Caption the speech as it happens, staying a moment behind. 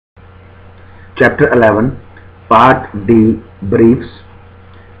chapter 11, part D, briefs.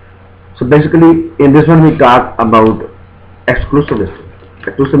 So basically in this one we talk about exclusive listing.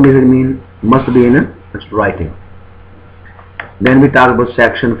 Exclusive means must be in writing. Then we talk about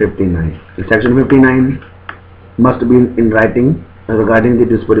section 59. In section 59 must be in writing regarding the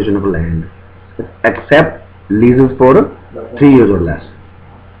disposition of land, except leases for 3 years or less,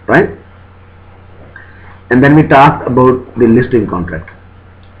 right? And then we talked about the listing contract.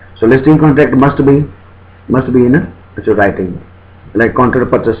 So listing contract must be in writing, like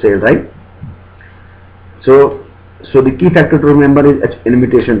contract purchase sale, right? So the key factor to remember is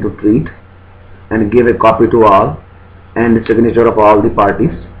invitation to treat and give a copy to all and the signature of all the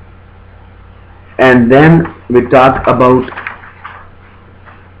parties. And then we talk about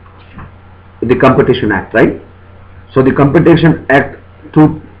the Competition Act, right? So the Competition Act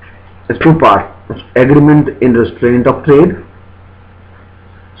is two parts. Agreement in restraint of trade.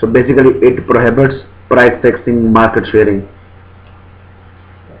 So basically it prohibits price fixing, market sharing.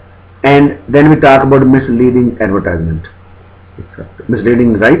 And then we talk about misleading advertisement.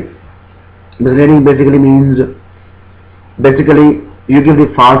 Misleading, right? Misleading basically means you give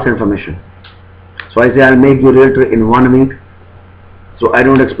the false information. So I say I'll make you realtor in 1 week. So I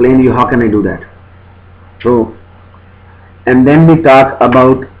don't explain to you how can I do that. So, and then we talk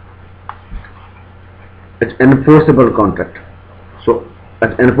about it's enforceable contract. So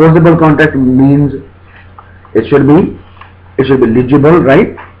an enforceable contract means it should be legible,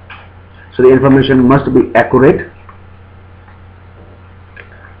 right? So the information must be accurate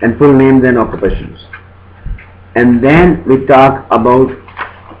and full names and occupations. And then we talk about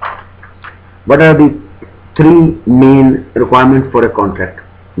what are the 3 main requirements for a contract.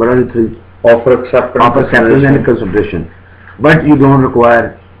 What are the 3? Offer, acceptance, and consideration. But you don't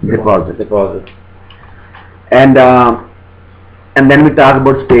require deposit. And then we talk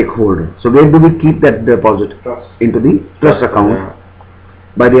about stakeholder. So where do we keep that deposit? Into the trust account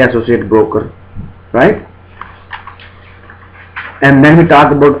by the associate broker, right? And then we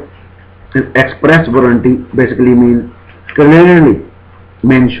talk about express warranty. Basically means clearly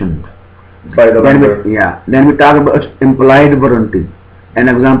mentioned by the vendor. Then we talk about implied warranty. An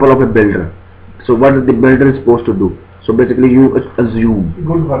example of a builder. So what is the builder is supposed to do? So basically you assume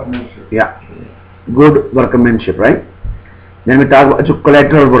good workmanship. Good workmanship, right? Then we talk about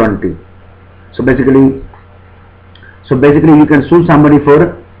collateral warranty. So basically you can sue somebody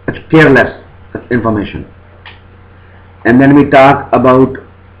for careless information. And then we talk about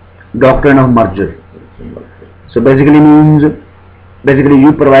doctrine of merger. So basically means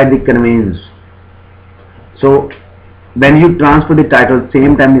you provide the conveyance. So when you transfer the title,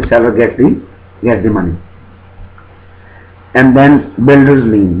 same time the seller gets the money. And then builder's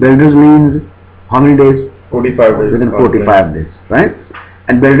lien. Builder's liens, how many days? 45 days. Within 45 days, right?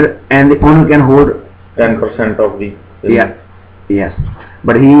 And the owner can hold 10% of the. Yes.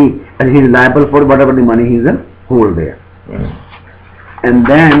 But he is liable for whatever the money he is hold there. And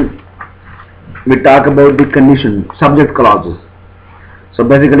then we talk about the condition, subject clauses. So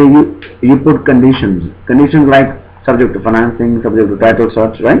basically you put conditions like subject to financing, subject to title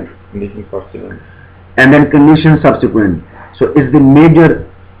search, right? Condition pursuant. And then condition subsequent. So it's the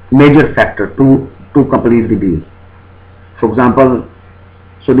major factor to complete the deal. For example,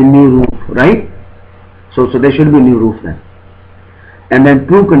 so the new roof, right? So there should be new roof then. And then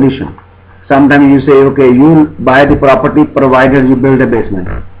true condition. Sometimes you say, okay, you buy the property provided you build a basement.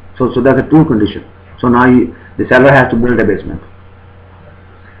 So that's a true condition. So now the seller has to build a basement.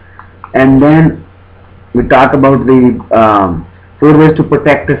 And then we talk about the 4 ways to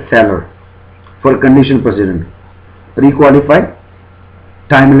protect a seller for condition precedent. Requalify,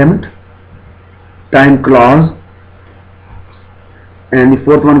 time limit, time clause, and the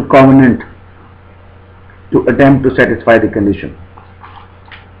 4th one, covenant, to attempt to satisfy the condition.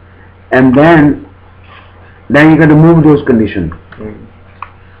 And then you can remove those conditions.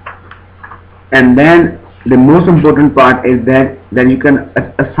 And then the most important part is that you can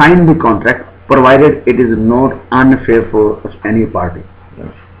assign the contract provided it is not unfair for any party.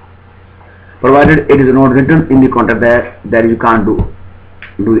 Provided it is not written in the contract that you can't do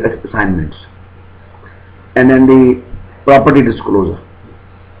assignments. And then the property disclosure.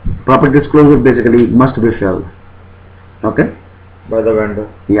 Property disclosure basically must be filled. Okay? By the vendor.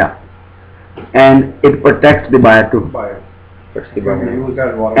 Yeah. And it protects the buyer too.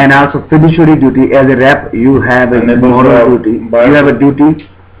 And also fiduciary duty. As a rep, you have a moral duty. You have a duty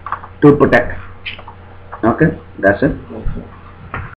to protect. Okay? That's it.